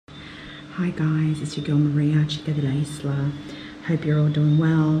Hi guys, it's your girl Maria, Chica de la Isla. Hope you're all doing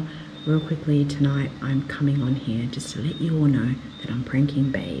well. Real quickly tonight, I'm coming on here just to let you all know that I'm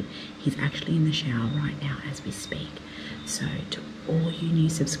pranking Babe. He's actually in the shower right now as we speak. So to all you new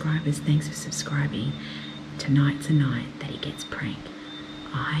subscribers, thanks for subscribing. Tonight's a night that he gets pranked.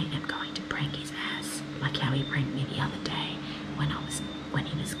 I am going to prank his ass like how he pranked me the other day when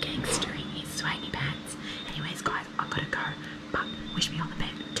he was gangstering his swaggy pants. Anyways guys, I gotta go, but wish me all the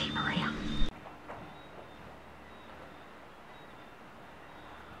best, Team Maria.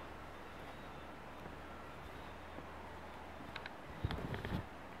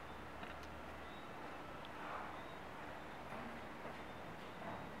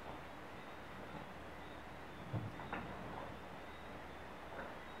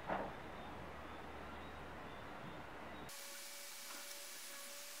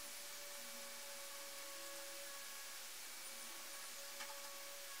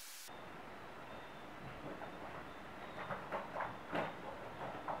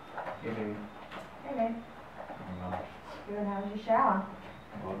 Hey baby. Hey babe. Good, how was your shower?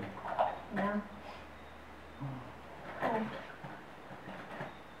 Good. Yeah. Cool.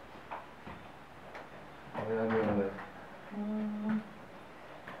 What are you doing with it?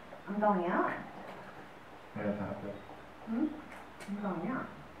 I'm going out. Yeah, that's not good. I'm going out.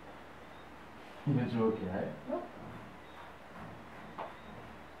 You're joking, right? Yep.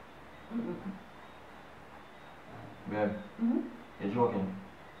 Babe, you're joking.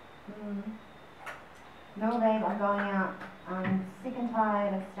 No babe, I'm going out. I'm sick and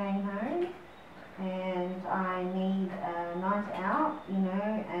tired of staying home and I need a night out, you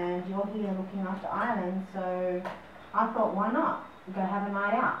know, and you're here looking after Island, so I thought why not? Go have a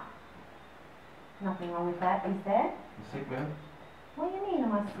night out. Nothing wrong with that, is there? You sick, babe? What do you mean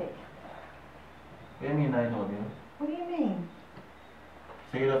am I sick? What do you mean night out, babe? What do you mean?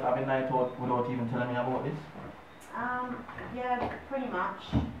 So you just have a night out without even telling me about this? Yeah, pretty much.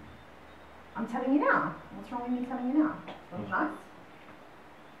 I'm telling you now. What's wrong with me telling you now? That's nice.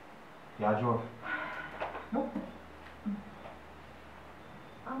 Yeah, joke. Nope.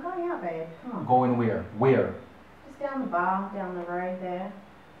 I'm going out, babe. Come on. Going where? Where? Just down the bar, down the road there.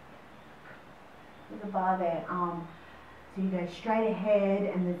 There's a bar there. So you go straight ahead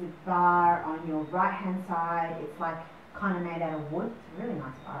and there's a bar on your right hand side. It's like kind of made out of wood. It's a really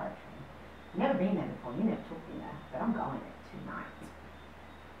nice bar actually. Never been there before. You never took me there. But I'm going there tonight.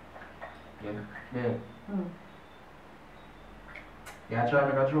 Yeah. Babe. Yeah, try to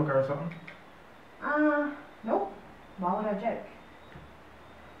make a joke or something? Nope. Why would I joke?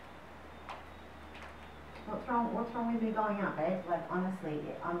 What's wrong with me going out, babe? Like, honestly,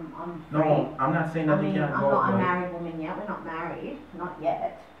 I'm free. No, I'm not saying that we can't I'm go not out, a babe. married woman yet. We're not married. Not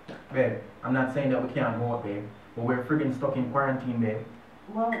yet. Babe, I'm not saying that we can't go out, babe. But we're friggin' stuck in quarantine, babe.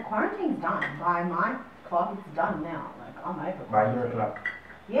 Well, quarantine's done. By my clock, it's done now. Like, I'm over By quarantine. your clock.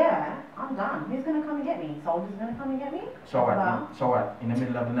 Yeah, I'm done. Who's gonna come and get me? Soldiers gonna come and get me? So what? So what? In the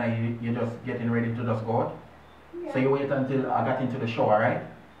middle of the night, you're just getting ready to just go out? Yeah. So you wait until I got into the shower, right?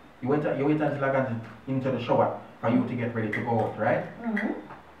 You wait until I got into the shower for you to get ready to go out, right?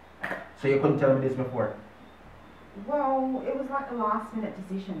 So you couldn't tell me this before? Well, it was like a last minute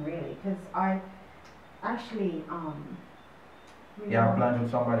decision, really, because I actually, really You have plans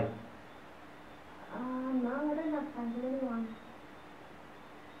with somebody? no, I don't have plans with anyone.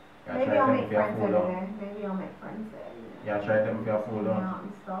 Yeah, Maybe try I'll to make tell friends me if over you're full there. Maybe I'll make friends there. You know. Yeah, try to tell me if you're full Hang down. out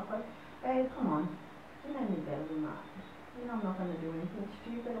and stuff. But, babe, come on. You know me better than that. You know I'm not going to do anything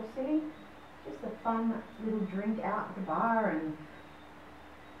stupid or silly. Just a fun little drink out at the bar and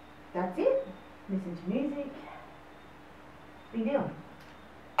that's it. Listen to music. Big deal.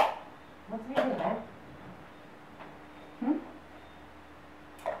 What's the big deal, babe?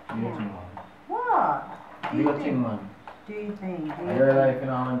 Do your thing, man. What? Do your thing, man. Do your thing. Do I your hear thing. life, you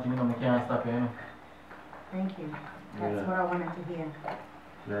know, and you know, I can't stop you, you know. Thank you. That's Yeah. what I wanted to hear.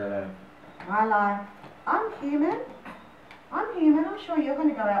 Your life. My life. I'm human. I'm human. I'm sure you're going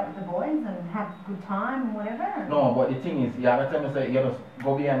to go out with the boys and have a good time and whatever. No, but the thing is, you have to tell me, say, you just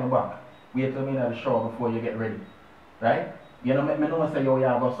go behind my back. Wait till me in the shower before you get ready. Right? You know, me know say, yo, you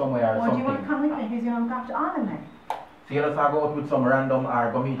go somewhere or Well, do something. you want to come with me? Who's going to look after Ireland then? So you just go out with some random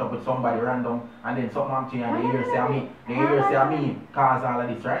or go meet up with somebody random and then something happen to you and they hear say me cause all of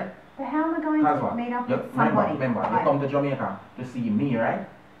this, right? But how am I going Cause to what? meet up You, with somebody? remember, you Like- come to Jamaica to see me, right?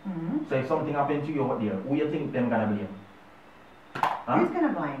 Mhm. So if something happened to you out there, who you think them gonna blame? Huh? Who's going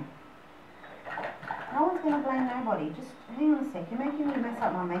to blame? No one's going to blame nobody. Just hang on a sec. You're making me mess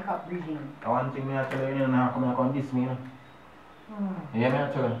up my makeup regime. I want thing me I tell you, you know, come here and diss me, you know. You hear me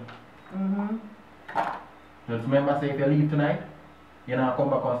I tell you? Mm-hmm. Just remember, say if you leave tonight, You know, come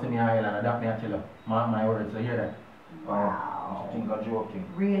back and see me island, that me I tell you. Mark my words, so hear that. Wow. You think I joking?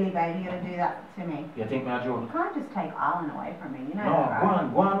 Really, baby, you're gonna do that to me? You think me a joke? You can't just take Island away from me, you know No, that,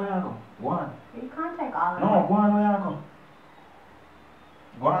 right? go on where I go. Go on. You can't take Island No, away. go on where I go.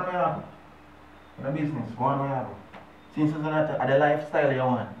 Go on where I go. In the business, go on where I go. Since it's not the lifestyle you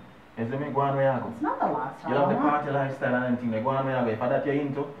want, you see me, go on where I go. It's not the lifestyle. You love the I want. party lifestyle and anything, like, go on where I go. If that you're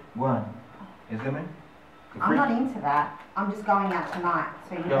into, go on. You see me? You I'm free? not into that. I'm just going out tonight,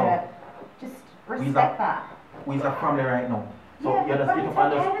 so you Yo. better just respect that. We're a family right now. So Yeah, you just but get it's up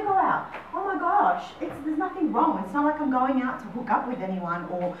and okay just... to go out. Oh my gosh, there's nothing wrong. It's not like I'm going out to hook up with anyone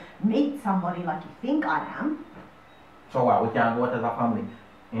or meet somebody like you think I am. So what, we can't go out as a family?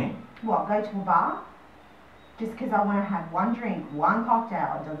 Eh? What, go to a bar? Just because I want to have one drink, one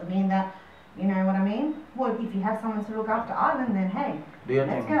cocktail, doesn't mean that, you know what I mean? Well, if you have someone to look after Island, then hey, Do your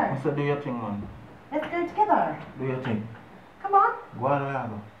let's thing. go. I said do your thing, man. Let's go together. Do your thing. Come on. Go on where I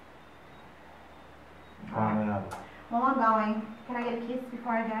go. Go on where I go. Well, I'm going. Can I get a kiss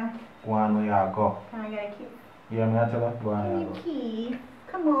before I go? Go on where I go. Can I get a kiss? You hear me I tell you? Go on Can where I you go. kiss?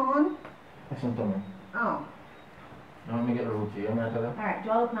 Come on. Listen to me. Oh. Now let me get the root here. You hear me I tell you? Alright, do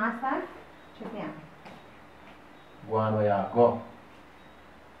I look nice though? Check me out. Go on where I go.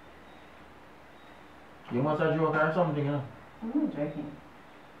 You must have joke or something, you know? I'm not joking.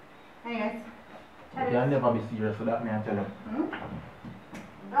 Anyways. You can never be serious with that, me I tell you. I'm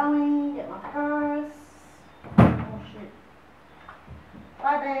going, get my purse. Oh shit.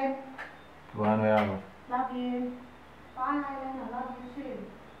 Bye babe. Go on where I go. Love you. Bye Island, I love you too.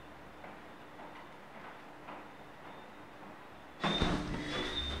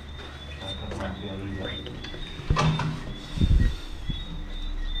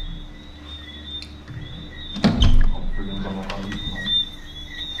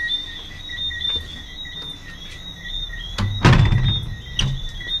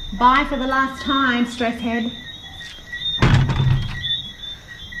 Bye for the last time, stress head.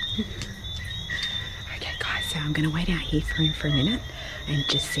 Okay guys, so I'm going to wait out here for him for a minute and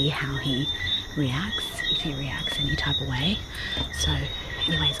just see how he reacts, if he reacts any type of way. So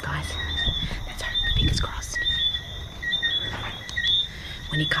anyways guys, let's hope, fingers crossed.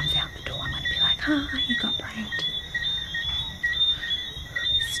 When he comes out the door, I'm going to be like, ah, you got pranked.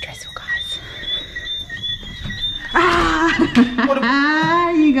 It's stressful guys.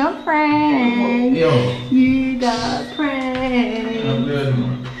 Ah, you got pranked. You got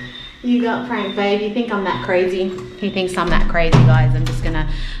pranked. You got pranked, babe. You think I'm that crazy? He thinks I'm that crazy, guys. I'm just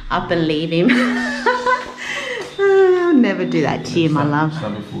gonna up and leave him. I'll never do that to you, my love.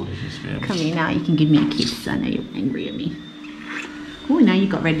 Come here now. You can give me a kiss. I know you're angry at me. Oh, now you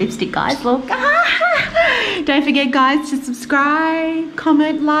got red lipstick, guys. Look. Don't forget, guys, to subscribe,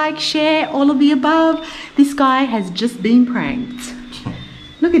 comment, like, share, all of the above. This guy has just been pranked.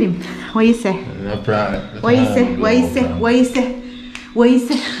 Look at him. What you say? What you say? What you say? What you say? What you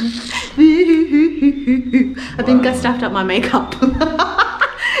say? I think I stuffed up my makeup.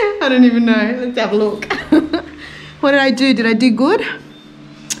 I don't even know. Let's have a look. What did I do? Did I do good?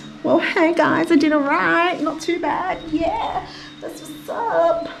 Well, hey guys, I did alright. Not too bad. Yeah, that's what's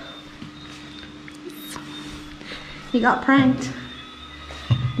up. He got pranked.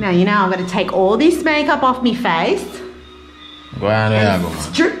 Now you know I'm going to take all this makeup off my face. Go on where I go, man.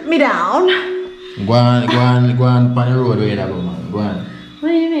 Strip me down. Go on on the road where I go, man. Go on. What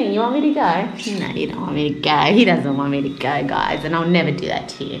do you mean? You want me to go? No, you don't want me to go. He doesn't want me to go, guys. And I'll never do that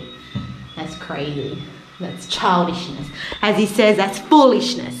to you. That's crazy. That's childishness. As he says, that's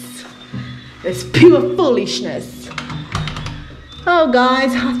foolishness. That's pure foolishness. Oh,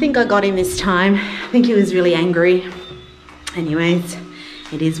 guys, I think I got him this time. I think he was really angry. Anyways,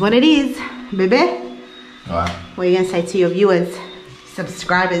 it is what it is, baby. What? What are you going to say to your viewers,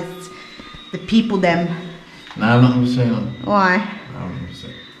 subscribers, the people, them? No, I'm not going to say no. Why? I'm not going to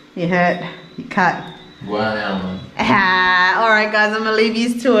say. You hurt? You cut? Go on now, man. Alright guys, I'm gonna leave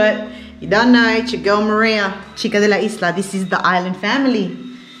you to it. You don't know, it's your girl Maria, Chica de la Isla. This is the Island family.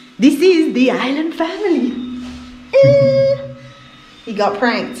 This is the Island family. He got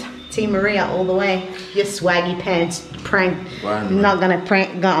pranked. Team Maria all the way. Your swaggy pants prank. I'm not gonna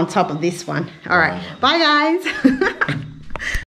prank go on top of this one. Alright, bye guys.